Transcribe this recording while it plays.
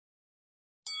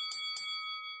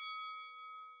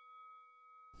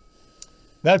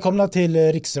Välkomna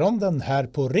till Riksronden här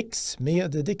på Riks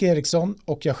med Dick Eriksson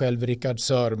och jag själv Rickard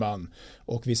Sörman.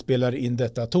 Och vi spelar in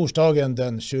detta torsdagen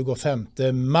den 25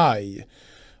 maj.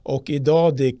 Och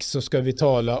idag Dick så ska vi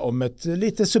tala om ett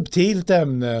lite subtilt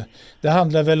ämne. Det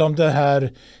handlar väl om den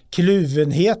här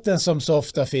kluvenheten som så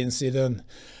ofta finns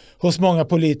hos många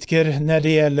politiker när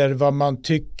det gäller vad man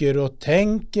tycker och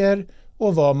tänker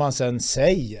och vad man sen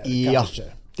säger. Kanske.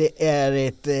 Det är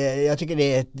jag tycker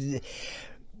det är ett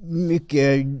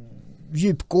mycket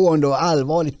djupgående och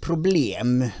allvarligt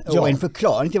problem och en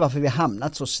förklaring till varför vi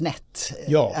hamnat så snett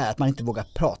är att man inte vågar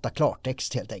prata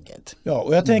klartext helt enkelt. Ja,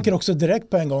 och jag tänker också direkt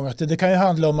på en gång att det kan ju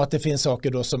handla om att det finns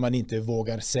saker då som man inte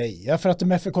vågar säga för att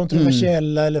de är för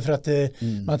kontroversiella eller för att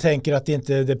man tänker att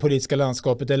det politiska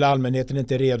landskapet eller allmänheten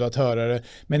inte är redo att höra det.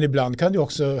 Men ibland kan det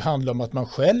också handla om att man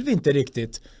själv inte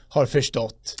riktigt har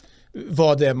förstått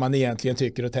vad det är man egentligen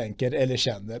tycker och tänker eller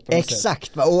känner. På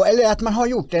Exakt, eller att man har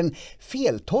gjort en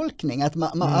feltolkning, att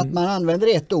man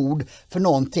använder ett ord för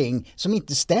någonting som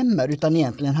inte stämmer utan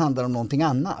egentligen handlar om någonting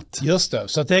annat. Just det,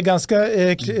 så att det är ganska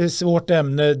svårt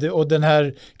ämne och den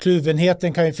här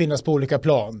kluvenheten kan ju finnas på olika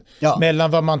plan. Ja.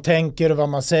 Mellan vad man tänker och vad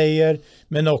man säger,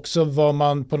 men också vad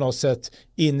man på något sätt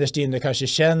innerst inne kanske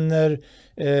känner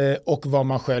och vad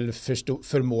man själv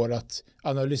förmår att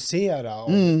analysera.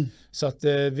 Så att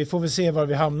vi får väl se var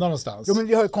vi hamnar någonstans. Jo, men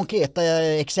vi har ju konkreta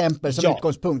exempel som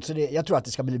utgångspunkt så jag tror att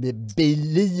det ska bli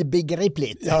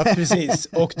begripligt. Ja, precis.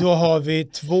 Och då har vi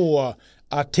 2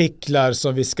 artiklar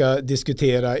som vi ska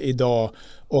diskutera idag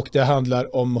och det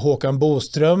handlar om Håkan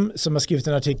Boström som har skrivit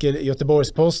en artikel i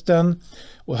Göteborgs-Posten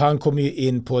och han kommer ju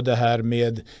in på det här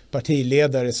med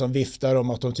partiledare som viftar om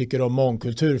att de tycker om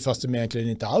mångkultur fast de egentligen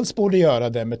inte alls borde göra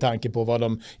det med tanke på vad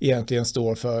de egentligen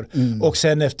står för. Och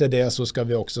sen efter det så ska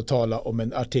vi också tala om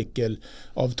en artikel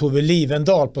av Tove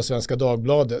Livendal på Svenska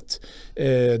Dagbladet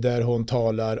där hon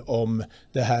talar om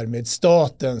det här med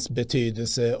statens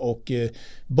betydelse och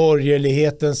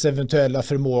borgerlighetens eventuella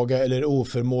förmåga eller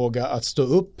oförmåga att stå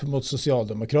upp mot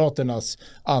Socialdemokraternas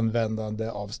användande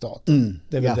av staten.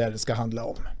 Det är väl det det ska handla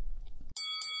om.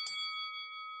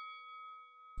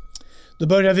 Då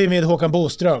börjar vi med Håkan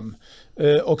Boström.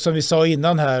 Och som vi sa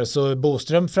innan här så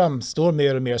Boström framstår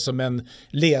mer och mer som en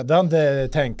ledande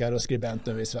tänkare och skribent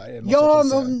nu i Sverige. Ja,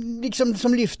 liksom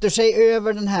som lyfter sig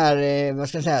över den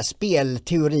här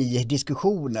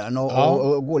spelteoridiskussionen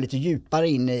och går lite djupare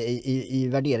in i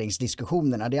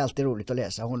värderingsdiskussionerna. Det är alltid roligt att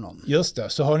läsa honom. Just det,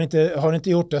 så har ni inte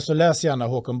gjort det så läs gärna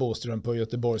Håkan Boström på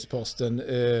Göteborgs-Posten.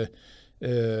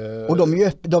 Och de är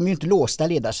ju inte låsta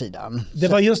ledarsidan. Det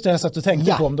var just det jag satt och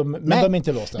tänkte på, men de är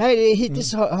inte låsta. Nej,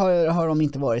 hittills har de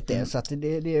inte varit det, så att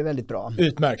det är väldigt bra.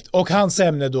 Utmärkt. Och hans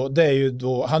ämne då, det är ju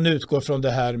då, han utgår från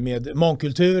det här med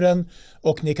mångkulturen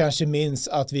och ni kanske minns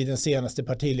att vid den senaste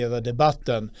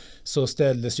partiledardebatten så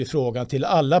ställdes ju frågan till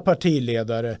alla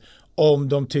partiledare om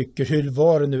de tycker, hur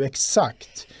var det nu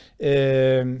exakt?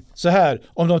 Så här,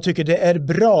 om de tycker det är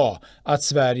bra att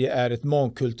Sverige är ett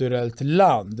mångkulturellt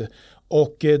land.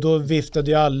 Och då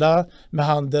viftade ju alla med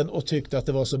handen och tyckte att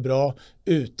det var så bra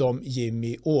utom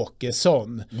Jimmy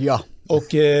Åkesson. Ja.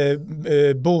 Och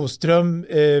Boström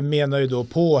menar ju då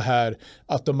på här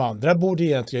att de andra borde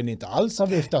egentligen inte alls ha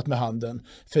viftat med handen.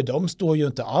 För de står ju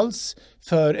inte alls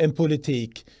för en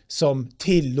politik som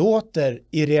tillåter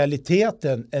i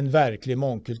realiteten en verklig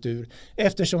mångkultur.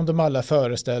 Eftersom de alla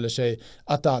föreställer sig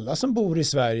att alla som bor i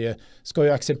Sverige ska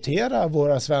ju acceptera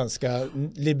våra svenska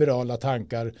liberala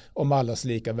tankar om allas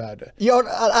lika värde. Ja,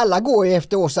 alla går ju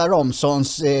efter Åsa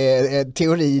Romsons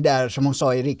teori där som hon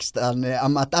sa i riksdagen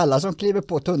om att alla som kliver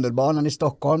på tunnelbanan i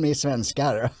Stockholm är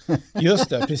svenskar. Just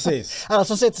det, precis. Alla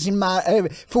som sätter sin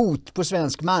fot på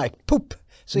svensk mark, pupp,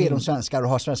 så är de svenskar och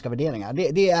har svenska värderingar.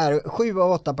 Det är 7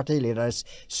 av 8 partiledares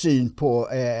syn på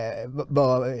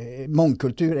vad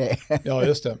mångkultur är. Ja,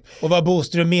 just det. Och vad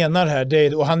Boström menar här, det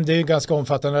är ju en ganska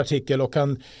omfattande artikel och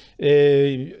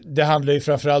det handlar ju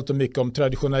framförallt om mycket om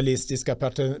traditionalistiska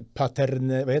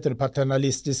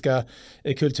paternalistiska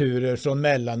kulturer från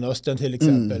Mellanöstern till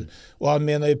exempel. Och han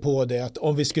menar ju på det att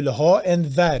om vi skulle ha en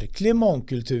verklig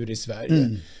mångkultur i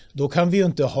Sverige då kan vi ju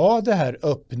inte ha det här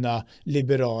öppna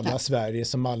liberala Sverige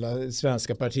som alla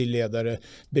svenska partiledare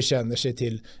bekänner sig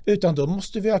till, utan då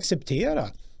måste vi acceptera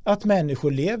att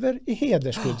människor lever i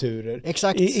hederskulturer.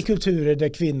 Exakt. I kulturer där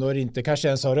kvinnor inte kanske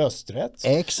ens har rösträtt.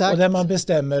 Exakt. Och där man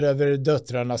bestämmer över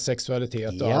döttrarnas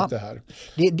sexualitet och allt det här.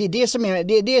 Det är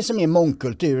det som är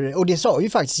mångkultur. Och det sa ju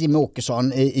faktiskt Jimmie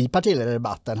Åkesson i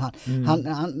partiledardebatten.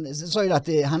 Han sa ju att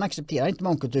han accepterar inte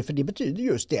mångkultur, för det betyder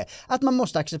just det. Att man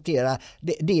måste acceptera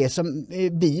det som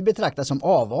vi betraktar som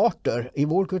avarter i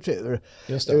vår kultur.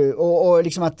 Just det. Och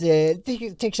liksom att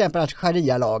till exempel att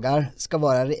sharia-lagar ska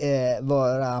vara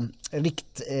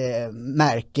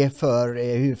riktmärke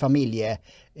för hur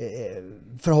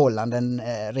familjeförhållanden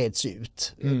reds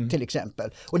ut till exempel.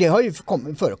 Och det har ju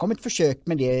förekommit försök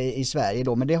med det i Sverige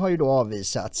då, men det har ju då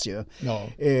avvisats ju. Ja.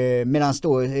 Medan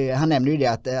då, han nämnde ju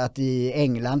det att i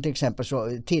England till exempel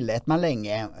så tillät man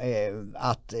länge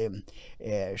att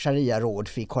sharia-råd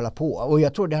fick hålla på. Och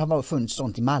jag tror det har funnits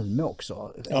sånt i Malmö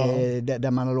också. Ja.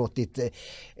 Där man har låtit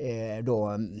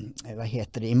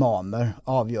imamer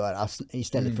avgöras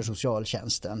istället för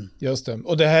socialtjänsten. Just det.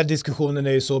 Och den här diskussionen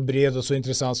är ju så bred och så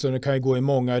intressant så den kan ju gå i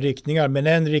många riktningar. Men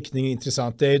en riktning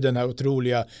intressant, det är ju den här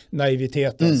otroliga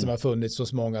naiviteten som har funnits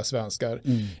hos många svenskar.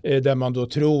 Där man då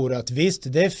tror att visst,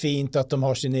 det är fint att de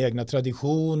har sina egna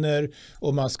traditioner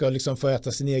och man ska liksom få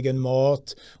äta sin egen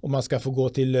mat och man ska få gå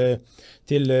till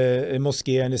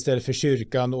moskén istället för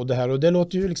kyrkan och det här. Och det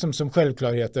låter ju liksom som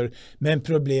självklarheter. Men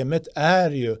problemet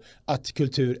är ju att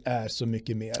kultur är så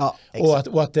mycket mer. Ja,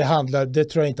 och att det handlar, det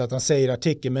tror jag inte att han säger i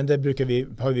artikeln, men det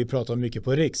har vi pratat om mycket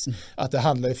på Riks. Att det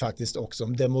handlar ju faktiskt också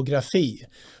om demografi.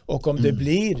 Och om det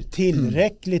blir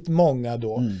tillräckligt många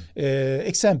då,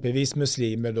 exempelvis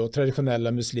muslimer då,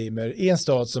 traditionella muslimer i en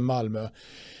stad som Malmö,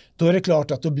 då är det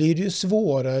klart att då blir det ju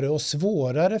svårare och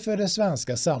svårare för det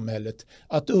svenska samhället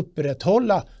att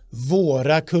upprätthålla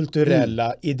våra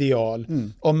kulturella ideal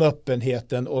om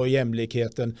öppenheten och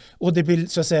jämlikheten. Och det blir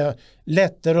så att säga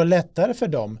lättare och lättare för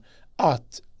dem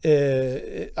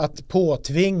att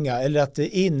påtvinga eller att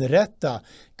inrätta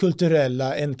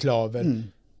kulturella enklaver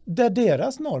där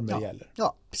deras normer gäller.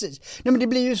 Ja, precis. Nej, men det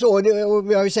blir ju så, och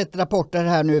vi har ju sett rapporter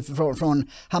här nu från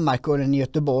Hammarkullen i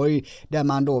Göteborg där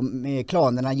man då med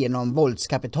klanerna genom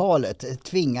våldskapitalet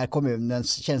tvingar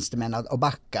kommunens tjänstemän att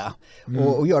backa.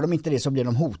 Och gör de inte det så blir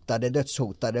de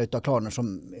dödshotade utav klaner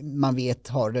som man vet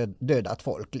har dödat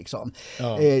folk. Liksom.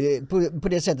 Ja. På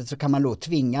det sättet så kan man då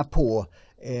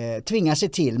tvinga sig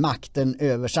till makten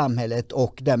över samhället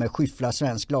och därmed skyffla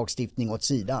svensk lagstiftning åt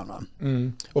sidan.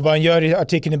 Och vad han gör i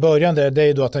artikeln i början det är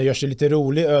ju då att han gör sig lite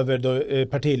rolig över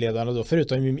partiledarna då,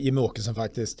 förutom Jimmie Åkesson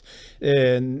faktiskt,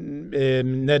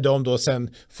 när de då sen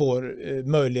får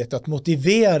möjlighet att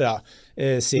motivera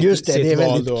sitt det är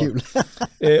val väldigt kul.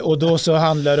 Och då så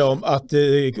handlar det om att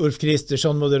Ulf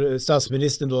Kristersson,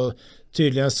 statsministern då,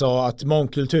 tydligen sa att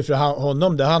mångkultur för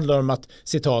honom det handlar om att,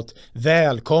 citat,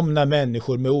 välkomna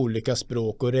människor med olika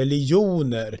språk och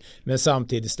religioner men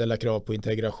samtidigt ställa krav på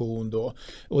integration då.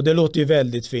 Och det låter ju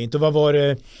väldigt fint. Och vad var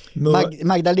det?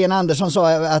 Magdalena Andersson sa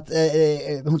att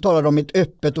hon talade om ett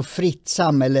öppet och fritt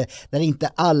samhälle där inte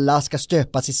alla ska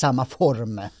stöpas i samma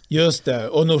form. Just det.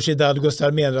 Och Nooshi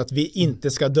Dadgostar menar att vi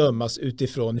inte ska dömas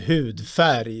utifrån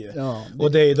hudfärg. Ja,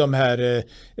 och det är de här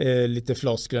lite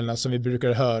flosklerna som vi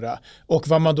brukar höra. Och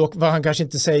vad han kanske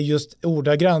inte säger just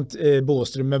ordagrant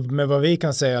Båström, men vad vi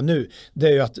kan säga nu, det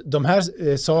är ju att de här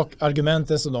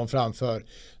argumenten som de framför,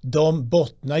 de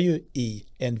bottnar ju i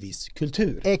en viss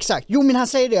kultur. Exakt. Jo, men han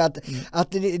säger det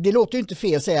att det låter ju inte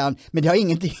fel, säger han, men det har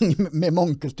ingenting med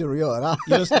mångkultur att göra.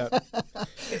 Just det.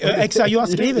 Exakt, Johan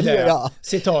skriver det. Ja.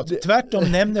 Citat,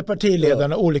 tvärtom nämner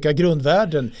partiledarna olika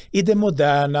grundvärden i det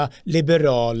moderna,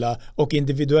 liberala och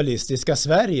individualistiska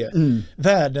Sverige.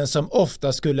 Värden som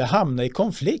ofta skulle hamna i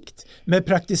konflikt med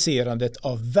praktiserandet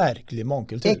av verklig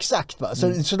mångkultur. Exakt, va?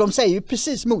 Så de säger ju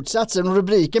precis motsatsen, och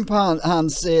rubriken på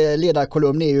hans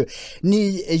ledarkolumn är ju: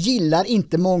 ni gillar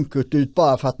inte mångkultur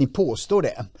bara för att ni påstår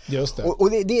det. Just det.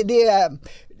 Och det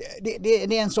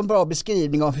är en så bra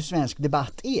beskrivning av hur svensk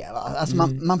debatt är. Va? Alltså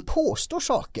man påstår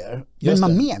saker, men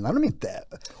man menar dem inte.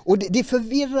 Och det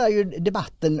förvirrar ju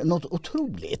debatten något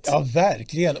otroligt. Ja,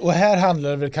 verkligen. Och här handlar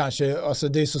det väl kanske, alltså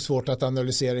det är så svårt att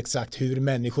analysera exakt hur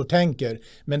människor tänker,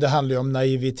 men det handlar ju om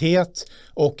naivitet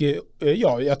och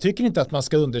jag tycker inte att man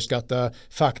ska underskatta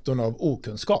faktorn av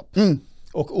okunskap.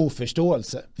 Och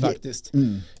oförståelse faktiskt.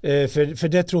 För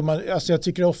det tror man, alltså jag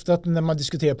tycker ofta att när man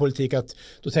diskuterar politik att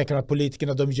då tänker man att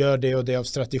politikerna, de gör det och det av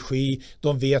strategi,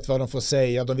 de vet vad de får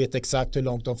säga, de vet exakt hur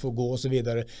långt de får gå och så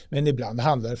vidare. Men ibland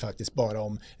handlar det faktiskt bara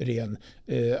om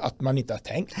att man inte har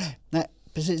tänkt. Nej,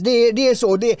 precis. Det är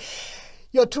så.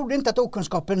 Jag trodde inte att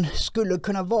okunskapen skulle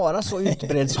kunna vara så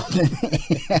utbredd som den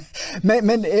är.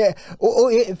 Men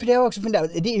för det har jag också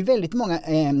funderat, det är ju väldigt många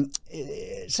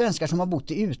svenskar som har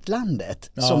bott i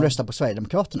utlandet som röstar på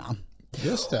Sverigedemokraterna.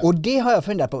 Just det. Och det har jag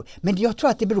funderat på. Men jag tror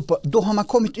att det beror på, då har man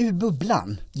kommit ur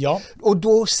bubblan. Ja. Och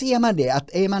då ser man det,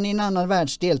 att är man i en annan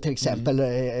världsdel, till exempel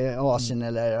Asien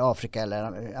eller Afrika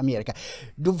eller Amerika,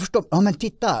 då förstår man, men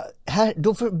titta, här,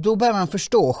 då börjar man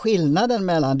förstå skillnaden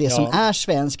mellan det som är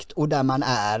svenskt och där man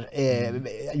är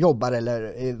jobbar eller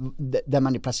där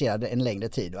man är placerad en längre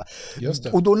tid. Va? Just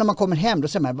det. Och då när man kommer hem, då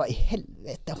säger man, vad i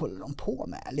helvete håller de på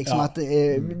med? Liksom att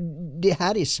det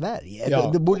här är Sverige,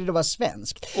 då borde det vara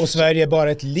svenskt. Och Sverige är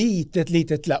bara ett litet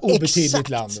obetydligt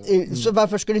land. Så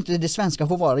varför skulle inte det svenska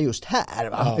få vara just här?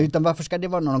 Va? Utan varför ska det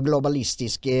vara någon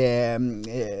globalistisk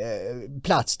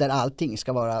plats där allting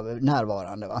ska vara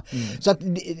närvarande? Va? Så att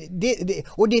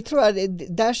och det tror jag,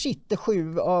 där sitter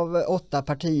 7 av 8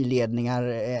 partiledningar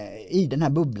i den här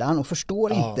bubblan och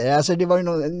förstår inte. Alltså det var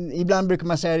ju ibland brukar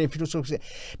man säga i filosofisk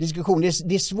diskussion, det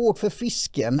är svårt för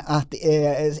fisken att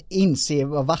inse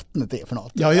vad vattnet är för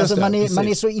något. Ja, just alltså det, man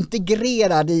är så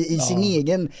integrerad i sin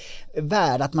egen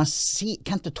värld att man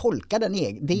kan inte tolka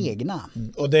det egna.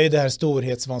 Och det är det här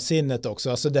storhetsvansinnet också.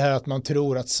 Alltså det här att man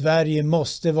tror att Sverige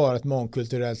måste vara ett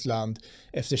mångkulturellt land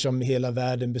eftersom hela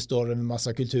världen består av en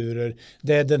massa kulturer.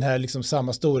 Det är den här liksom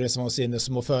samma storhetsvansinne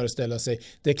som att föreställa sig.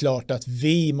 Det är klart att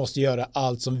vi måste göra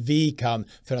allt som vi kan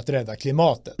för att rädda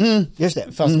klimatet. Just det.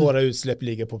 Fast våra utsläpp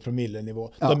ligger på promillenivå.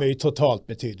 De är ju totalt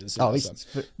betydelselösa.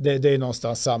 Det är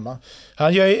någonstans samma.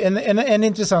 Han gör en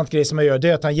intressant grej som han gör, det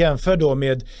är att han jämför då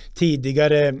med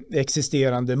tidigare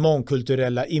existerande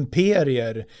mångkulturella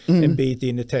imperier en bit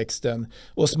in i texten.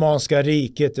 Osmanska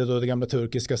riket, då det gamla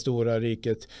turkiska stora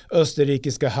riket,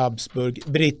 österrikiska Habsburg,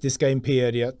 brittiska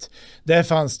imperiet. Där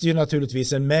fanns det ju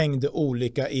naturligtvis en mängd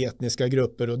olika etniska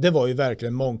grupper och det var ju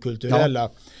verkligen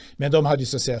mångkulturella. Men de hade ju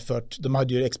så att säga de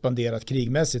hade ju expanderat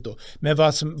krigmässigt då. Men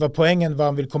vad poängen, vad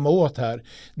han vill komma åt här,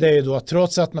 det är ju då att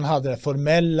trots att man hade det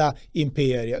formella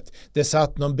imperiet, det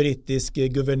satt någon brittisk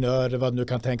guvernör, vad nu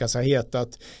kan tänkas ha hetat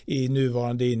i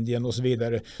nuvarande Indien och så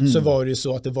vidare, så var det ju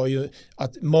så att det var ju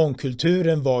att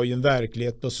mångkulturen var ju en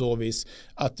verklighet på så vis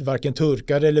att varken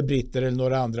turkar eller britter eller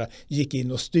några andra gick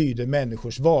in och styrde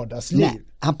människors vardagsliv. Nej.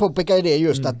 Han påpekar ju det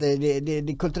just att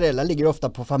det kulturella ligger ofta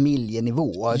på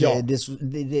familjenivå.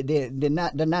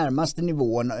 Den närmaste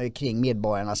nivån kring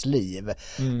medborgarnas liv.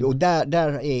 Och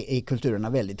där är kulturerna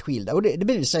väldigt skilda. Och det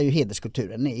bevisar ju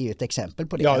hederskulturen, är ju ett exempel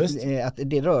på det. Ja, att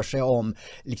det rör sig om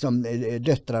liksom,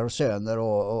 döttrar och söner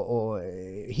och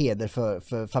heder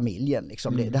för familjen.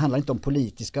 Liksom. Det handlar inte om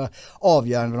politiska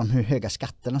avgöranden om hur höga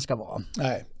skatterna ska vara.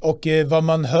 Nej. Och vad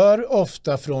man hör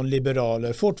ofta från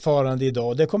liberaler fortfarande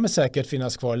idag, det kommer säkert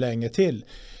finnas kvar länge till.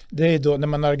 Det är då när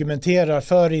man argumenterar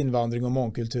för invandring och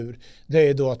mångkultur, det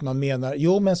är då att man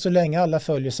menar, men så länge alla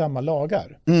följer samma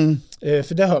lagar.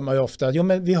 För det hör man ju ofta,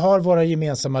 men vi har våra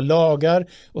gemensamma lagar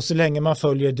och så länge man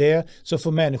följer det så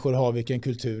får människor ha vilken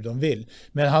kultur de vill.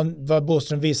 Men vad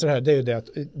Boström visar här, det är ju det att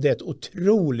det är ett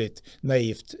otroligt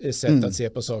naivt sätt att se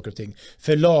på saker och ting.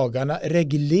 För lagarna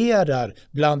reglerar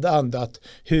bland annat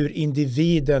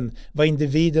vad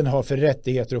individen har för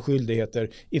rättigheter och skyldigheter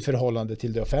i förhållande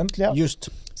till det offentliga. Just.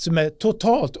 Som är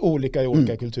totalt olika i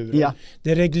olika kulturer. Ja.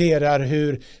 Det reglerar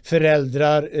hur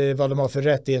föräldrar, vad de har för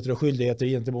rättigheter och skyldigheter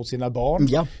gentemot sina barn.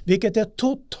 Ja. Vilket är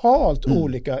totalt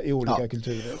olika i olika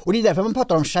kulturer. Och det är därför man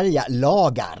pratar om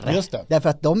sharia-lagar. Just det. Därför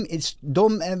att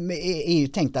de är ju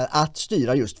tänkta att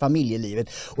styra just familjelivet.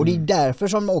 Och det är därför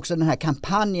som också den här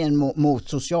kampanjen mot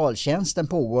socialtjänsten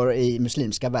pågår i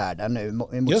muslimska världen nu.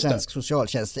 Mot svensk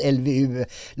socialtjänst, LVU,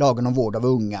 lagen om vård av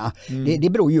unga.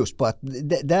 Det beror just på att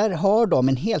där har de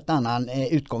en helt annan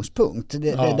utgångspunkt.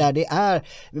 Där det är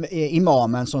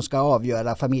imamen som ska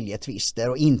avgöra familjetvister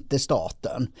och inte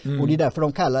staten. Och det är därför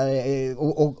de kallar det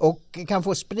och kan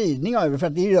få spridning över, för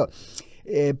att det är ju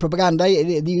propaganda,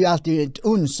 det är ju alltid ett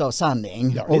uns av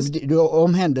sanning. Ja, och då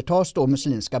omhändertas då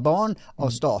muslimska barn av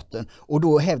staten och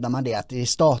då hävdar man det att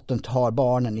staten tar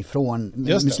barnen ifrån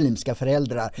muslimska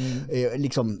föräldrar.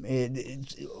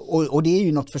 Och det är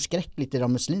ju något förskräckligt i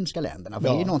de muslimska länderna,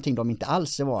 för det är någonting de inte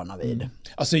alls är vana vid.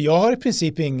 Alltså jag har i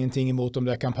princip ingenting emot de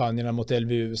där kampanjerna mot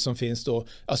LVU som finns då.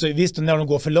 Alltså visst, när de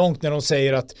går för långt, när de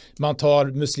säger att man tar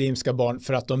muslimska barn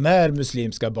för att de är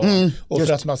muslimska barn och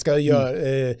för att man ska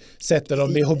sätta pratar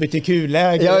om i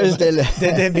hbtq-läger.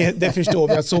 Ja, det förstår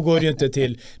vi att så går det ju inte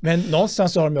till. Men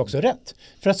någonstans så har de också rätt.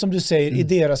 För att som du säger, i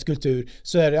deras kultur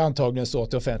så är det antagligen så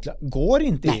att det offentliga går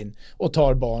inte in och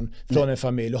tar barn från en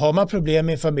familj. Och har man problem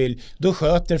med en familj, då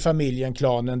sköter familjen,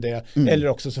 klanen det. Eller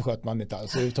också så sköter man inte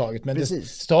alls överhuvudtaget. Men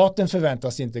staten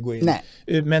förväntas inte gå in.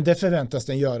 Nej. Men det förväntas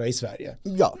den göra i Sverige.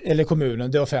 Ja. Eller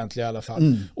kommunen, det offentliga i alla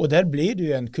fall. Och där blir det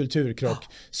ju en kulturkrock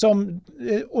som,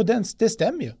 och det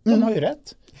stämmer ju. De har ju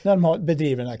rätt när de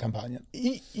bedriver den här kampanjen.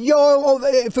 Ja,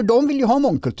 för de vill ju ha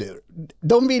mångkultur.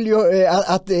 De vill ju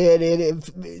att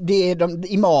det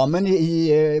är imamen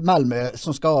i Malmö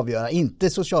som ska avgöra, inte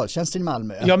socialtjänsten i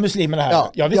Malmö. Ja, muslimerna här.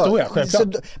 Ja, visst står jag,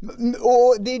 självklart.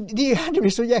 Och det blir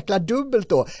så jäkla dubbelt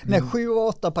då, när 7 av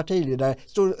 8 partiledare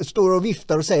står och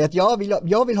viftar och säger att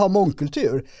jag vill ha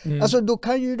mångkultur. Alltså då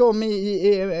kan ju de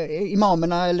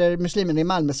imamerna eller muslimerna i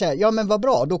Malmö säga, ja men vad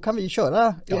bra, då kan vi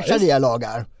köra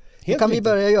sharia-lagar. Då kan vi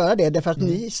börja göra det därför att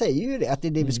ni säger ju det, att det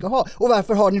är det vi ska ha. Och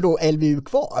varför har ni då LVU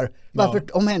kvar?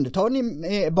 Varför omhändertar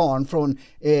ni barn från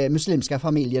muslimska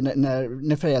familjer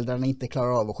när föräldrarna inte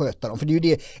klarar av att sköta dem? För det är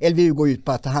ju det LVU går ut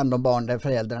på, att ta hand om barn där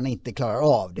föräldrarna inte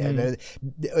klarar av det.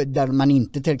 Där man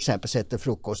inte till exempel sätter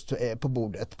frukost på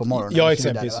bordet på morgonen. Ja,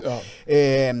 exempelvis.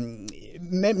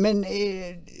 Men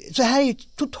så här är ju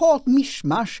totalt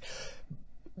mischmasch.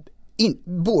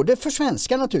 Både för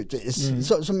svenskar naturligtvis.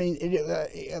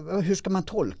 Hur ska man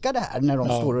tolka det här när de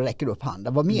står och räcker upp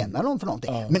handen? Vad menar de för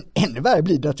någonting? Men ännu värre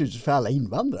blir det naturligtvis för alla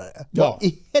invandrare.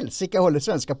 I helsike håller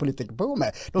svenska politiker på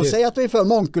med. De säger att vi är för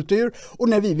mångkultur, och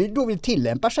när vi då vill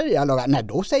tillämpa sharia-lagar,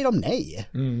 då säger de nej.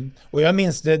 Och jag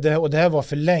minns det, och det här var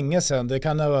för länge sedan. Det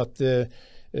kan ha varit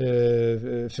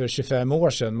för 25 år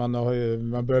sedan. Man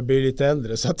börjar bli lite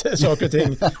äldre, så att saker och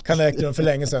ting kan ha ägt rum för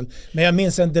länge sedan. Men jag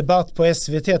minns en debatt på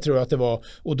SVT, tror jag att det var,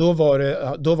 och då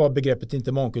var begreppet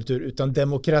inte mångkultur utan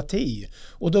demokrati.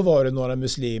 Och då var det några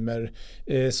muslimer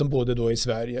som bodde då i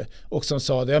Sverige och som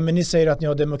sa det, ja men ni säger att ni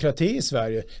har demokrati i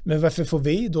Sverige, men varför får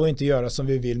vi då inte göra som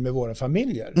vi vill med våra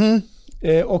familjer?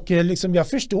 Och liksom, jag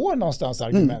förstår någonstans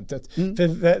argumentet.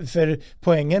 För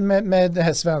poängen med det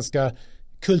här svenska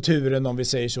kulturen, om vi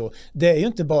säger så, det är ju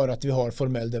inte bara att vi har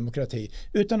formell demokrati,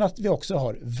 utan att vi också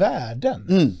har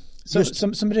värden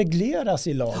som regleras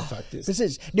i lag faktiskt.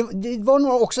 Precis. Det var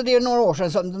några år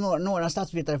sedan som några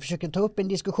statsvetare försöker ta upp en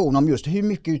diskussion om just hur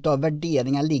mycket av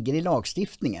värderingar ligger i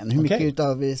lagstiftningen. Hur mycket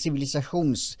av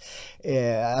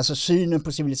alltså synen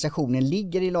på civilisationen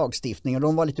ligger i lagstiftningen. Och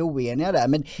de var lite oeniga där.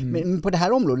 Men på det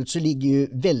här området så ligger ju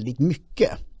väldigt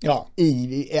mycket.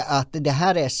 I att det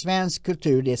här är svensk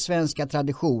kultur, det är svenska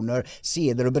traditioner,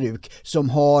 seder och bruk som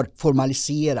har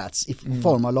formaliserats i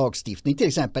form av lagstiftning, till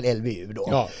exempel LVU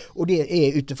då. Och det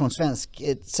är utifrån svensk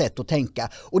sätt att tänka,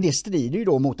 och det strider ju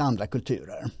då mot andra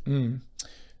kulturer.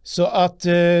 Så att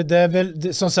det är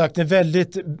väl som sagt ett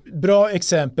väldigt bra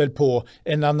exempel på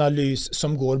en analys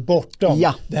som går bortom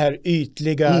det här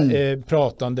ytliga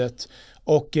pratandet.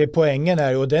 Och poängen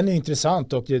är, och den är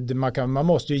intressant, och man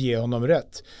måste ju ge honom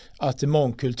rätt, att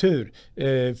mångkultur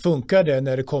funkar det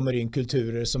när det kommer in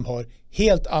kulturer som har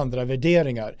helt andra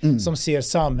värderingar, som ser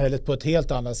samhället på ett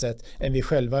helt annat sätt än vi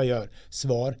själva gör.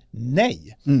 Svar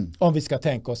nej, om vi ska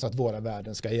tänka oss att våra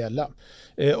värden ska gälla.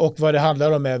 Och vad det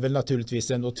handlar om är väl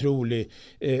naturligtvis en otrolig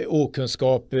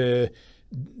okunskap,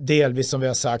 delvis som vi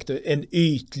har sagt, en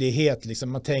ytlighet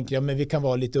liksom. Man tänker, men vi kan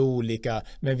vara lite olika,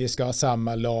 men vi ska ha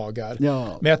samma lagar.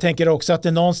 Men jag tänker också att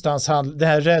det någonstans det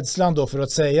här rädslan då för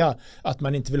att säga att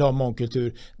man inte vill ha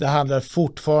mångkultur, det handlar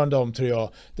fortfarande om, tror jag,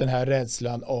 den här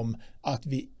rädslan om att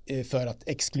vi för att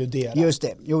exkludera. Just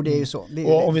det, jo det är ju så.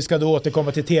 Och om vi ska då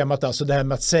återkomma till temat, alltså det här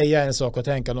med att säga en sak och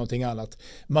tänka någonting annat.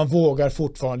 Man vågar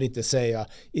fortfarande inte säga,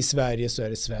 i Sverige så är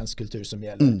det svensk kultur som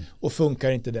gäller. Och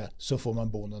funkar inte det så får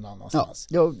man bo någon annanstans.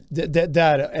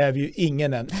 Där är vi ju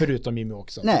ingen än, förutom Jimmy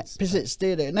också. Nej, precis,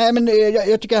 det är det. Nej, men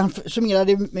jag tycker han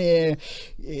summerade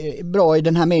bra i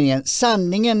den här meningen.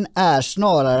 Sanningen är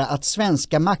snarare att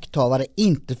svenska makthavare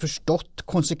inte förstått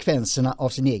konsekvenserna av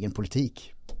sin egen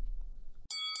politik.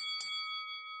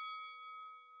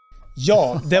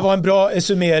 Ja, det var en bra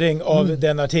summering av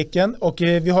den artikeln, och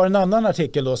vi har en annan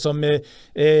artikel då som är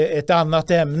ett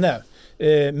annat ämne,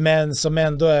 men som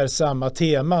ändå är samma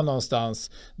tema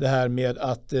någonstans. Det här med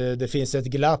att det finns ett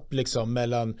glapp liksom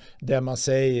mellan det man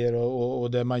säger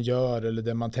och det man gör, eller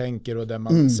det man tänker och det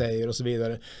man säger och så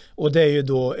vidare. Och det är ju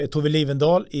då Tove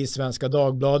Livendal i Svenska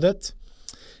Dagbladet,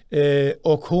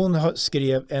 och hon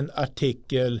skrev en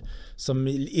artikel som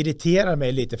irriterar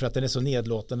mig lite för att den är så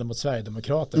nedlåtande mot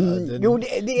Sverigedemokraterna.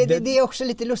 Det är också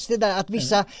lite lustigt där att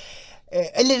vissa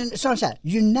Eller så här,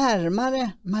 ju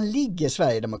närmare man ligger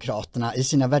Sverigedemokraterna i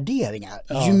sina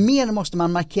värderingar, ju mer måste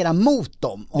man markera mot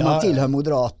dem om man tillhör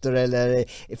moderater eller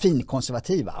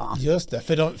finkonservativa. Just det,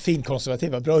 för de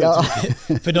finkonservativa, bra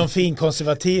uttryck. För de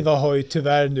finkonservativa har ju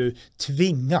tyvärr nu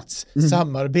tvingats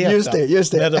samarbeta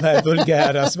just det. Med de här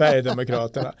vulgära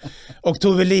Sverigedemokraterna. Och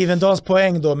Tove Livendals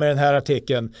poäng då med den här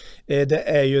artikeln, det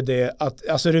är ju det att,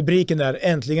 alltså rubriken är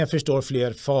 "Äntligen förstår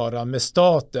fler faran med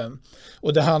staten".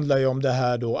 Och det handlar ju om det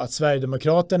här då att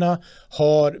Sverigedemokraterna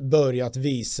har börjat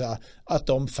visa att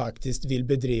de faktiskt vill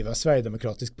bedriva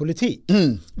sverigedemokratisk politik.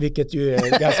 Vilket ju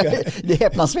är ganska... det är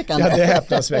häpnadsväckande. Ja, det är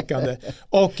häpnadsväckande.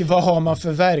 Och vad har man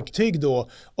för verktyg då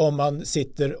om man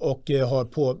sitter och har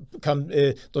på...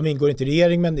 de ingår inte i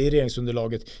regering, men i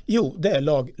regeringsunderlaget. Jo, det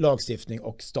är lagstiftning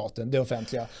och staten, det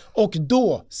offentliga. Och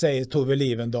då säger Tove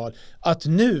Livendal att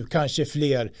nu kanske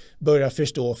fler börjar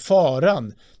förstå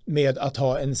faran med att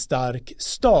ha en stark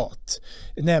stat.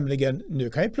 Nämligen, nu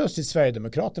kan ju plötsligt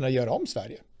Sverigedemokraterna göra om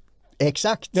Sverige.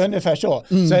 Exakt. Det är ungefär så.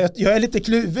 Så jag är lite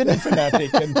kluven inför den här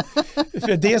artikeln.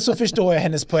 För det så förstår jag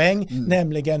hennes poäng,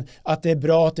 nämligen att det är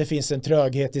bra att det finns en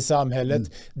tröghet i samhället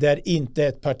där inte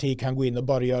ett parti kan gå in och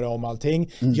bara göra om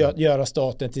allting, göra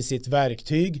staten till sitt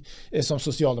verktyg, som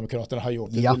Socialdemokraterna har gjort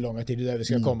under långa tid, det vi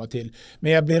ska komma till.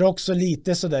 Men jag blir också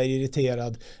lite sådär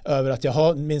irriterad över att jag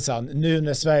har minsann, nu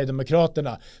när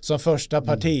Sverigedemokraterna som första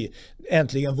parti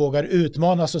äntligen vågar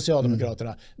utmana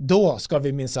Socialdemokraterna, då ska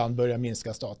vi minsann börja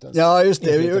minska staten. Ja, just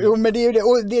det. Jo, men det är ju det.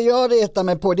 Och det jag retar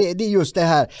mig på, det är just det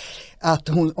här att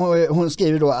hon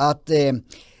skriver då att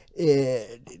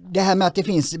det här med att det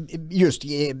finns just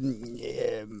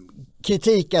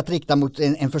kritik att rikta mot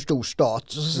en för stor stat,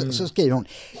 så skriver hon: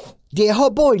 det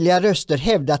har borgerliga röster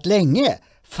hävdat länge,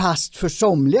 fast för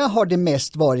somliga har det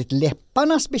mest varit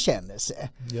läpparnas bekännelse.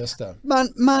 Just det.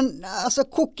 Man alltså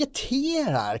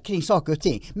koketterar kring saker och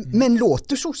ting, men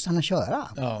låter sossarna köra.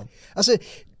 Ja. Alltså,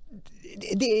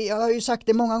 jag har ju sagt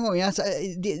det många gånger, alltså,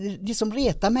 det som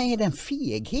retar mig är den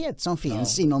feghet som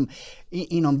finns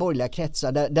inom borgerliga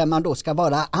kretsar där man då ska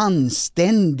vara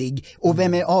anständig. Och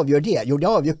vem avgör det? Jo, det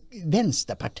avgör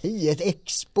Vänsterpartiet,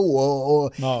 Expo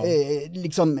och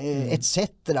liksom etc.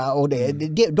 Och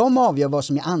de avgör vad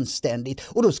som är anständigt.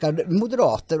 Och då ska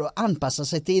moderater anpassa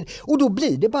sig till, och då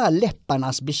blir det bara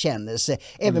läpparnas bekännelse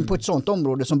även på ett sånt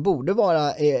område som borde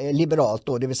vara liberalt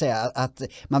då, det vill säga att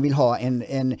man vill ha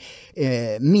en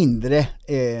mindre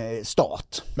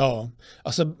stat. Ja,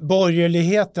 alltså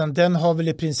borgerligheten, den har väl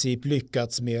i princip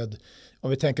lyckats med, om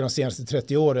vi tänker de senaste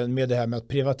 30 åren, med det här med att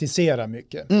privatisera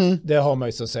mycket. Det har man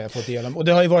ju så att säga fått del av. Och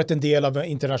det har ju varit en del av en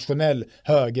internationell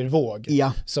högervåg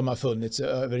som har funnits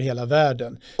över hela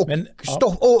världen.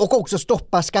 Och också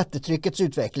stoppa skattetryckets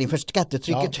utveckling. För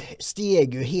skattetrycket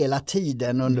steg ju hela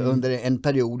tiden under en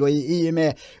period. Och i och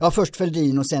med först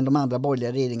Fälldin och sen de andra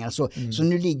borgerliga regeringarna så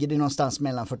nu ligger det någonstans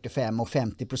mellan 45 och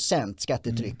 50%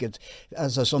 skattetrycket.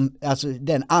 Alltså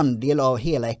den andel av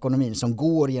hela ekonomin som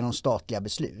går genom statliga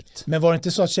beslut. Men var det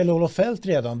inte så att Kjell-Olof Feldt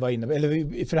redan var inne,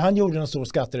 eller för han gjorde en stor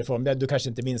skattereform, du kanske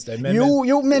inte minns det. Men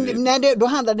då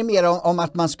handlade det mer om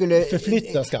att man skulle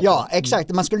förflytta skatten. Ja, exakt.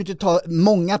 Man skulle inte ta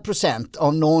många procent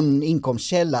av någon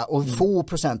inkomstkälla och få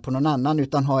procent på någon annan,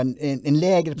 utan ha en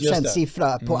lägre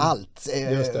procentsiffra på allt.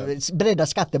 Bredda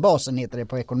skattebasen heter det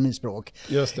på ekonomispråk.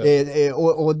 Just det.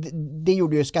 Och det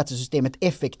gjorde ju skattesystemet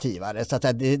effektivare, så att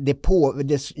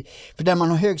för där man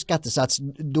har hög skattesats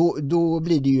då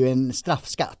blir det ju en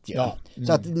straffskatt.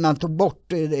 Så att man tog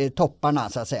bort topparna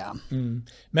så att säga.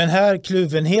 Men här,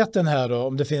 kluvenheten här då,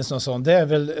 om det finns någon sån, det är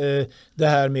väl det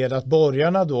här med att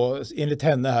borgarna då, enligt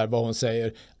henne här vad hon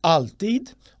säger, alltid,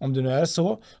 om det nu är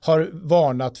så, har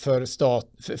varnat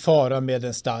för fara med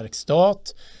en stark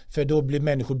stat, för då blir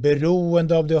människor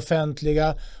beroende av det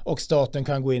offentliga och staten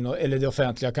kan gå in eller det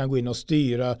offentliga kan gå in och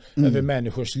styra över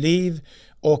människors liv,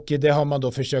 och det har man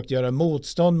då försökt göra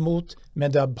motstånd mot,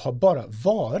 men det har bara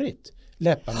varit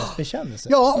läpparnas bekännelse.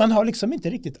 Ja. Man har liksom inte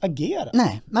riktigt agerat.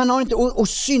 Nej, man har inte, och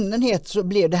synnerhet så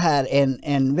blev det här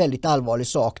en väldigt allvarlig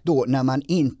sak då när man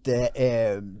inte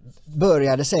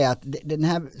började säga att den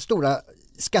här stora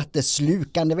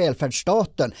skatteslukande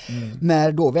välfärdsstaten,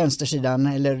 när då vänstersidan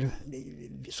eller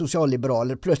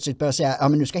socialliberaler plötsligt börjar säga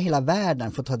men nu ska hela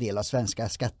världen få ta del av svenska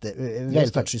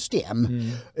välfärdssystem.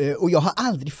 Och jag har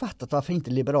aldrig fattat varför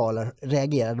inte liberaler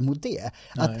reagerade mot det.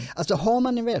 Alltså har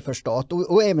man en välfärdsstat,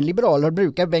 och även liberaler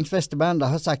brukar, Bengt Westerberg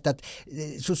har sagt att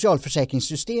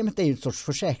socialförsäkringssystemet är ett sorts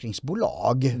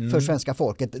försäkringsbolag för svenska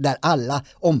folket där alla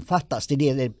omfattas. Det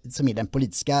är det som är den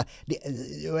politiska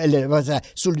eller vad säger,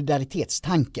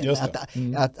 solidaritetstanken,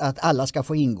 att alla ska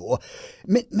få ingå.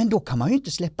 Men då kan man ju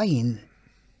inte släppa in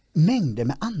mängder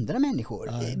med andra människor.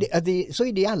 Så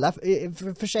är det i alla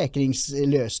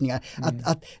försäkringslösningar.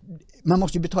 Att man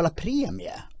måste ju betala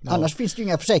premie. Annars finns det ju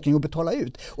inga försäkringar att betala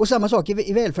ut. Och samma sak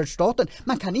i välfärdsstaten.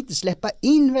 Man kan inte släppa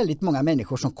in väldigt många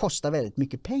människor som kostar väldigt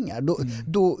mycket pengar.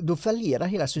 Då fallerar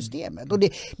hela systemet. Och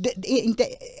det är inte,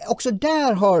 också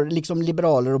där har liksom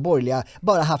liberaler och borgerliga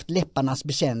bara haft läpparnas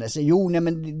bekännelse. Jo, nej,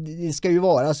 men det ska ju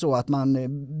vara så att man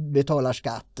betalar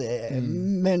skatt.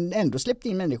 Men ändå släppt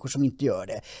in människor som inte gör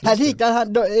det. Här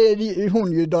hittar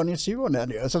hon ju Daniel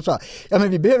Suhonen som sa, ja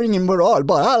men vi behöver ingen moral,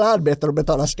 bara alla arbetar och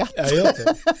betalar skatt.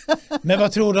 Men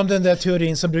vad tror du om den där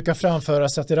teorin som brukar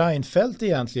framföras att Reinfeldt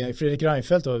egentligen, Fredrik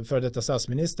Reinfeldt då, för detta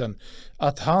statsministern,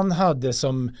 att han hade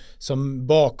som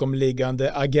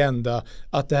bakomliggande agenda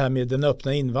att det här med den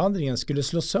öppna invandringen skulle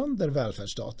slå sönder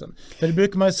välfärdsstaten? För det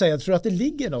brukar man ju säga, tror du att det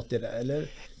ligger något i det, eller?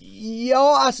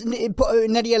 Ja, alltså,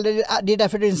 när det gäller, det är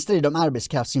därför det är en strid om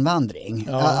arbetskraftsinvandring.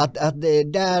 Att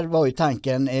där var ju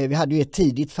tanken, vi hade ju ett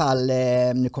tidigt fall,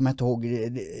 nu kommer jag inte ihåg,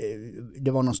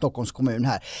 det var någon Stockholms kommun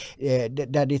här,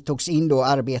 där det togs in då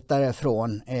arbetare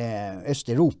från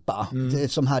Östeuropa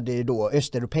som hade då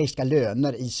östeuropeiska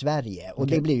löner i Sverige. Och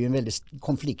det blev ju en väldigt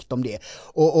konflikt om det.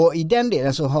 Och i den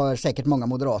delen så har säkert många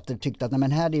moderater tyckt att nej,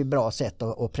 men här är det ett bra sätt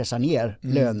att pressa ner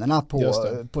lönerna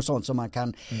på sånt som man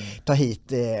kan ta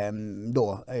hit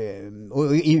då.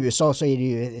 Och i USA så är det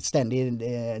ju ett ständig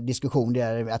diskussion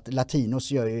där att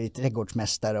latinos gör ju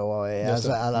trädgårdsmästare och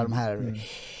alltså alla de här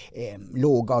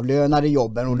lågavlönade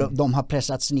jobben och de har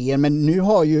pressats ner. Men nu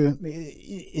har ju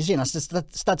i senaste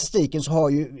statistiken så har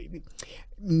ju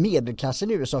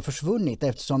medelklassen i USA försvunnit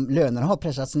eftersom lönerna har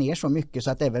pressats ner så mycket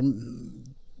så att även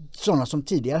sådana som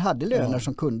tidigare hade löner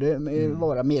som kunde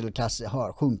vara medelklass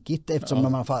har sjunkit eftersom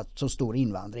de har fått så stor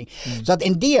invandring. Så att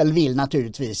en del vill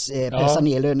naturligtvis pressa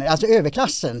ner löner. Alltså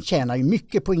överklassen tjänar ju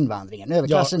mycket på invandringen.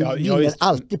 Överklassen vinner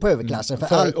alltid på överklassen.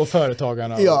 Och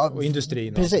företagarna och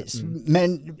industrin. Precis.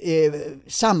 Men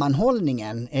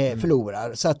sammanhållningen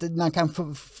förlorar. Så att man kan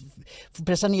få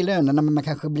pressa ner lönerna men man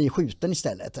kanske blir skjuten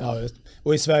istället. Ja,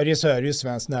 och i Sverige så är det ju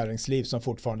svenskt näringsliv som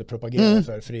fortfarande propagerar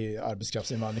för fri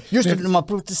arbetskraftsinvandring. Just det, de har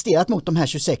protesterat mot de här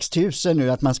 26 000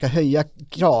 nu, att man ska höja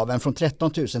kraven från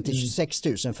 13 000 till 26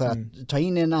 000 för att ta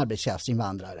in en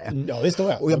arbetskraftsinvandrare. Ja, visst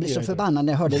då. Och jag blev så förbannad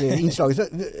när jag hörde det inslaget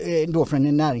då från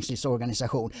en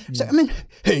näringslivsorganisation. Så, men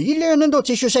höj lönen då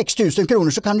till 26 000 kronor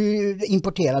så kan du ju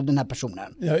importera den här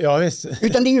personen. Ja, visst.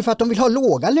 Utan det är ju för att de vill ha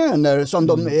låga löner som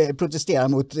de protesterar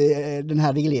mot den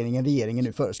här regeringen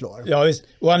nu föreslår. Ja, visst.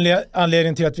 Och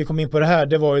anledningen till att vi kom in på det här,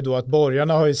 det var ju då att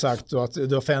borgarna har ju sagt att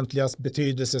det offentligas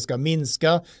betydelse ska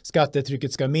minska,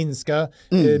 skattetrycket ska minska,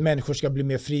 människor ska bli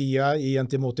mer fria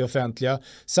gentemot det offentliga.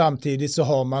 Samtidigt så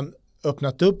har man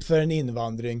öppnat upp för en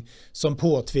invandring som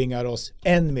påtvingar oss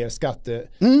än mer skatte.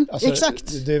 Alltså,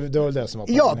 exakt. Det var det som var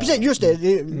ja, precis, just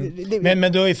det.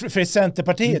 Men då för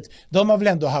Centerpartiet, de har väl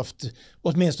ändå haft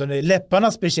åtminstone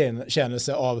läpparnas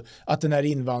bekännelse av att den här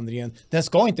invandringen, den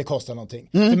ska inte kosta någonting.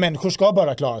 För människor ska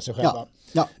bara klara sig själva.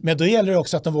 Ja. Men då gäller det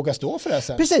också att de vågar stå för det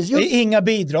sen. Precis, det är inga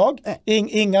bidrag,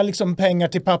 inga liksom pengar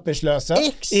till papperslösa,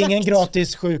 ingen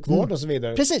gratis sjukvård och så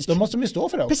vidare. Precis. Då måste de ju stå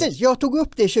för det också. Precis, jag tog upp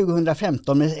det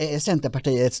 2015 med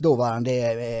Centerpartiets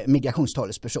dåvarande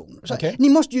migrationstalesperson. Ni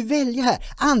måste ju välja här.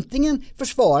 Antingen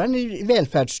försvarar ni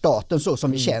välfärdsstaten så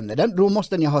som vi känner den, då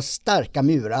måste ni ha starka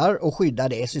murar och skydda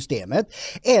det systemet.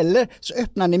 Eller så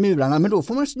öppnar ni murarna, men då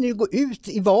får ni gå ut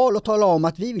i val och tala om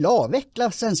att vi vill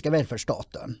avveckla svenska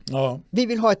välfärdsstaten. Ja. Vi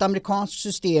vill ha ett amerikanskt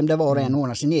system där var och en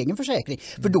ordnar sin egen försäkring.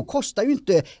 För då kostar ju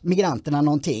inte migranterna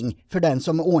någonting för den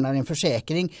som ordnar en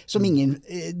försäkring som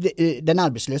den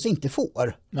arbetslösa inte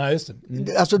får. Nej, just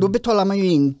det. Alltså då betalar man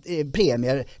ju in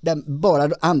premier där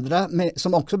bara andra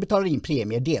som också betalar in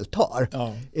premier deltar.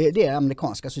 Ja. Det är det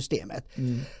amerikanska systemet.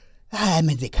 Nej,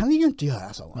 men det kan vi ju inte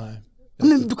göra så. Nej.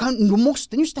 Men då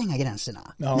måste ni ju stänga gränserna.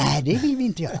 Ja. Nej, det vill vi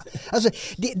inte göra. Alltså,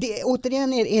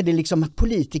 återigen är det liksom att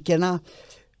politikerna,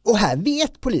 och här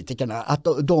vet politikerna att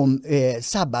de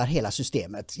sabbar hela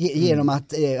systemet genom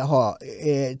att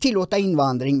tillåta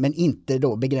invandring men inte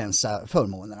då begränsa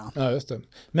förmånerna. Ja, just det.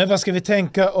 Men vad ska vi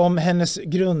tänka om hennes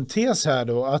grundtes här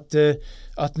då?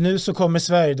 Att nu så kommer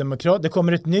Sverigedemokrat, det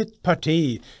kommer ett nytt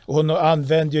parti och hon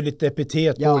använder ju lite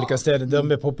epitet på olika ställen.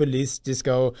 De är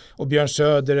populistiska och Björn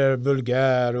Söder är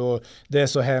vulgär och det är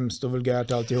så hemskt och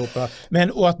vulgärt alltihopa.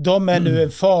 Och att de är nu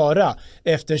en fara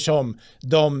eftersom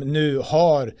de nu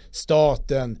har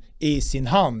staten i sin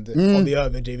hand om vi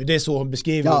överdriver. Det är så hon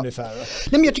beskriver ungefär. Nej,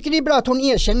 men jag tycker det är bra att hon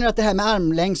erkänner att det här med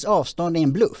armlängds avstånd är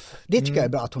en bluff. Det tycker jag är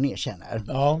bra att hon erkänner.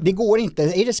 Ja. Det går inte.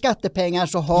 Är det skattepengar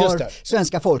så har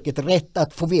svenska folket rätt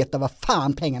att få veta vad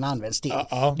fan pengarna används till.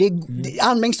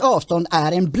 Armlängds avstånd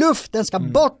är en bluff. Den ska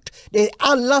bort.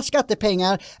 Alla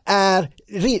skattepengar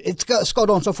ska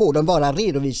de som får dem vara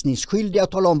redovisningsskyldiga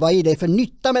och tala om vad är det för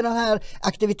nytta med de här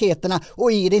aktiviteterna,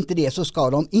 och är det inte det så ska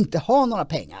de inte ha några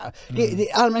pengar.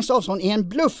 Armlängds avstånd är en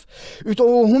bluff. Och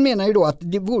hon menar ju då att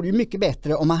det vore ju mycket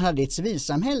bättre om man hade ett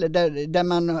civilsamhälle där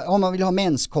man, om man vill ha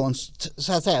menskonst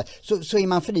så att säga, så är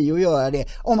man fri att göra det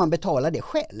om man betalar det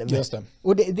själv. Just det.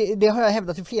 Och det har jag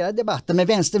hävdat i flera debatter, men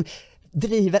vänstern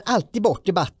driver alltid bort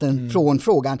debatten från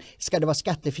frågan, ska det vara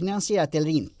skattefinansierat eller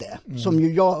inte? Som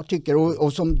ju jag tycker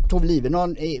och som Tove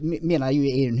Livendal menar ju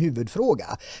är en huvudfråga.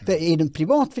 För är det en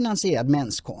privat finansierad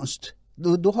menskonst,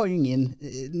 då har ju ingen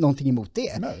någonting emot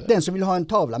det. Nej. Den som vill ha en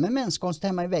tavla med menskonst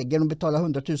hemma i väggen och betala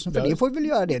 100 000 för det får väl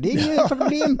göra det. Det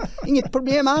är inget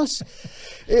problem alls.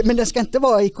 Men den ska inte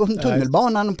vara i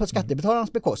tunnelbanan på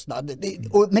skattebetalarnas bekostnad.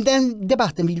 Men den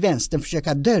debatten vill vänstern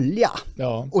försöka dölja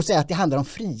och säga att det handlar om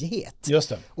frihet. Just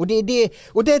det.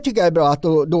 Och det tycker jag är bra att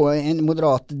då en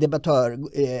moderat debattör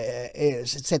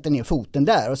sätter ner foten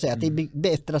där och säger att det är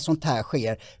bättre att sånt här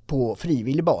sker på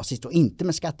frivillig basis och inte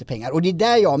med skattepengar. Och det är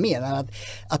där jag menar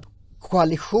att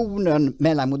koalitionen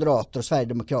mellan moderater och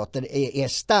sverigedemokrater är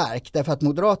stark, därför att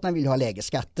moderaterna vill ha lägre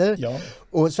skatter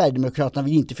och sverigedemokraterna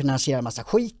vill inte finansiera en massa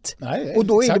skit. Nej, och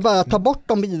då är det bara att ta bort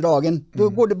de bidragen. Då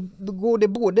går det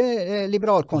både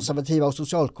liberalkonservativa och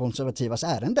socialkonservativas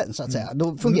ärenden så att säga.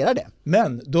 Då fungerar det.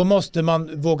 Men då måste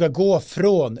man våga gå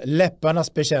från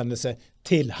läpparnas bekännelse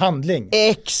till handling.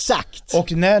 Exakt.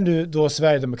 Och när nu då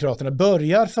Sverigedemokraterna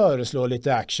börjar föreslå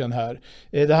lite action här,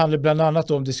 det handlar bland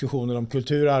annat om diskussioner om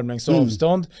kultur, armlängds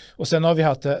avstånd, och sen har vi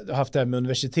haft det här med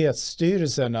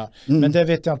universitetsstyrelserna, men det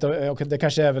vet jag inte, och det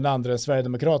kanske även andra än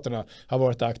Sverigedemokraterna har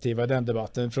varit aktiva i den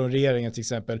debatten, från regeringen till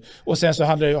exempel. Och sen så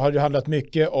har det handlat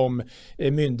mycket om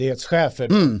myndighetschefer.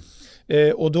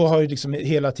 Och då har ju liksom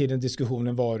hela tiden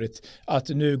diskussionen varit att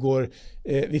nu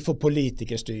vi får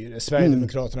politikerstyre,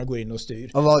 Sverigedemokraterna går in och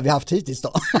styr. Och vad har vi haft hittills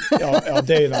då? ja,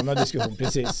 det är en annan diskussion,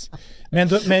 precis. Men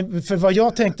för vad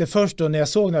jag tänkte först då när jag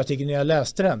såg den här artikeln, när jag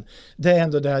läste den, det är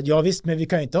ändå det här, ja visst, men vi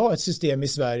kan inte ha ett system i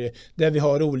Sverige där vi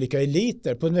har olika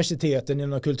eliter på universiteten,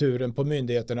 inom kulturen, på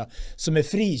myndigheterna, som är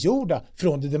frigjorda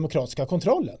från den demokratiska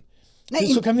kontrollen. Nej,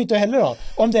 så kan vi inte heller ha,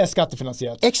 om det är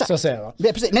skattefinansierat. Exakt. Så att säga. Det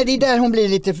är där hon blir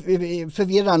lite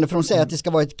förvirrande, för hon säger att det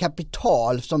ska vara ett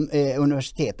kapital som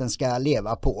universiteten ska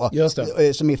leva på. Just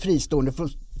det. Som är fristående från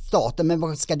staten, men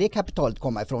var ska det kapitalet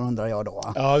komma ifrån, undrar jag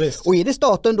då? Ja, visst. Och är det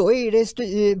staten, då är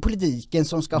det politiken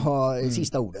som ska ha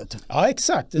sista ordet. Ja,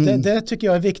 exakt. Det tycker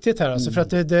jag är viktigt här. Alltså, för att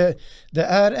det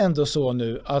är ändå så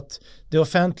nu att det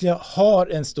offentliga har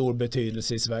en stor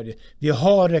betydelse i Sverige. Vi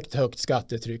har ett högt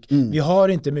skattetryck. Vi har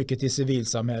inte mycket till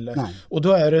civilsamhälle. Nej. Och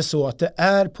då är det så att det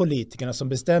är politikerna som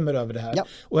bestämmer över det här. Ja.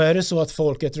 Och är det så att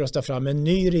folket röstar fram en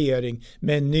ny regering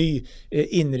med en ny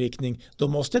inriktning, då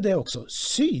måste det också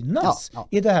synas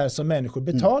i det här som människor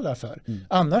betalar för.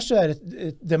 Annars så är det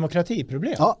ett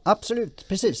demokratiproblem. Ja, absolut.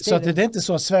 Precis. Så att det är inte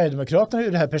så att Sverigedemokraterna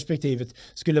ur det här perspektivet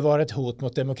skulle vara ett hot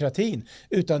mot demokratin,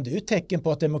 utan det är ett tecken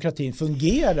på att demokratin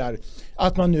fungerar.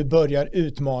 Att man nu börjar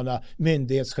utmana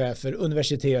myndighetschefer,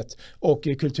 universitet och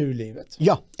kulturlivet.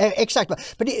 Ja, exakt.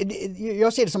 För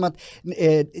jag ser det som att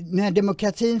när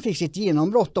demokratin fick sitt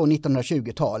genombrott då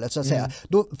 1920-talet så att säga,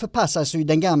 då förpassades ju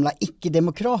den gamla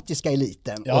icke-demokratiska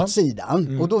eliten åt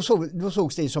sidan. Och då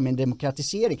sågs det som en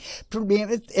demokratisering.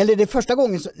 Problemet, eller det första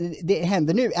gången det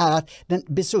händer nu, är att den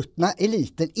besuttna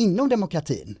eliten inom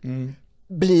demokratin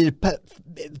blir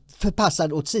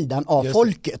förpassad åt sidan av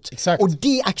folket. Exakt. Och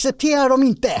det accepterar de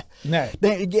inte. Nej.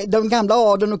 De gamla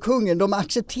adeln och kungen, de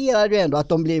accepterar ju ändå att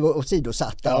de blev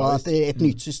åsidosatta och att ett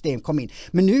nytt system kom in.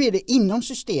 Men nu är det inom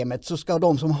systemet, så ska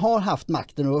de som har haft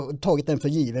makten och tagit den för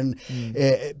given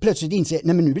plötsligt inse,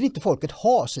 nej men nu vill inte folket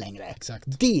ha oss längre. Exakt.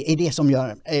 Det är det som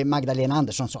gör Magdalena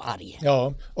Andersson så arg.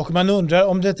 Ja, och man undrar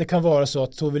om det inte kan vara så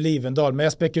att Tove Livendal, men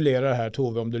jag spekulerar här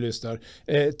Tove om du lyssnar,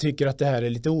 tycker att det här är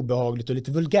lite obehagligt och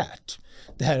lite vulgärt.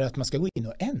 Det här är att man ska gå in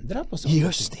och ändra på saker.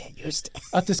 Just det.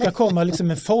 Att det ska komma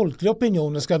liksom en folklig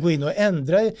opinion och ska gå in och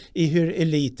ändra i hur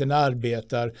eliterna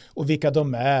arbetar och vilka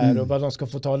de är och vad de ska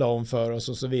få tala om för oss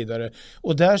och så vidare.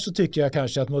 Och där så tycker jag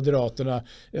kanske att Moderaterna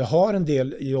har en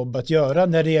del jobb att göra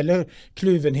när det gäller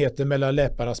kluvenheten mellan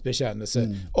läpparnas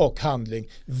bekännelse och handling.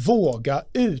 Våga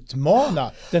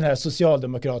utmana den här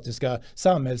socialdemokratiska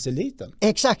samhällseliten.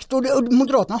 Exakt, och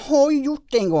Moderaterna har ju gjort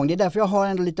det en gång. Det är därför jag har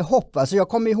ändå lite hopp. Alltså jag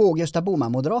kommer ihåg Gösta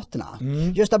Bohman-moderaterna.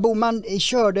 Gösta Bohman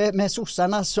körde med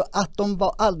sossarna så att de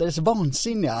var alldeles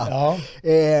vansinniga. Ja.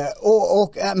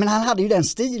 Men han hade ju den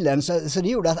stilen så det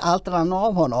gjorde att allt rann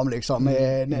av honom liksom,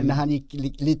 när han gick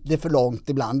lite för långt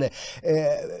ibland.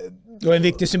 Och en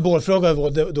viktig symbolfråga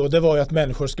då, det var ju att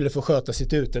människor skulle få sköta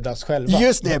sitt utedass själva.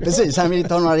 Just det, precis. Han ville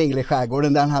inte ha några regler i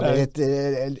skärgården. Han hade ett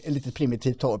litet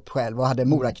primitivt torp själv och hade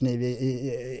morakniv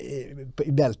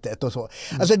i bältet och så.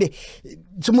 Alltså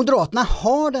så Moderaterna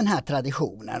har den här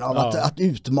traditionen av att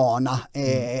utmana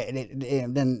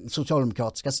den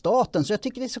socialdemokratiska staten. Så jag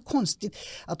tycker det är så konstigt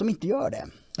att de inte gör det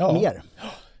mer.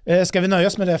 Ska vi nöja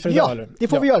oss med det för idag? Ja, det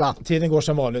får vi göra. Tiden går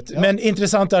som vanligt. Ja. Men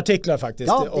intressanta artiklar faktiskt.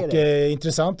 Ja, och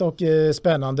intressant och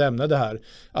spännande ämne det här.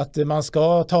 Att man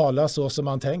ska tala så som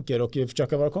man tänker och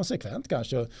försöka vara konsekvent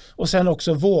kanske. Och sen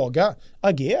också våga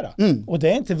agera. Och det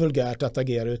är inte vulgärt att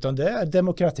agera utan det är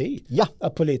demokrati. Ja.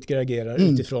 Att politiker agerar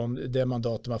utifrån det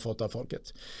mandat de har fått av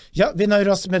folket. Ja, vi nöjer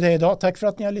oss med det idag. Tack för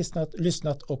att ni har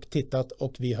lyssnat och tittat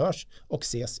och vi hörs och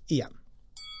ses igen.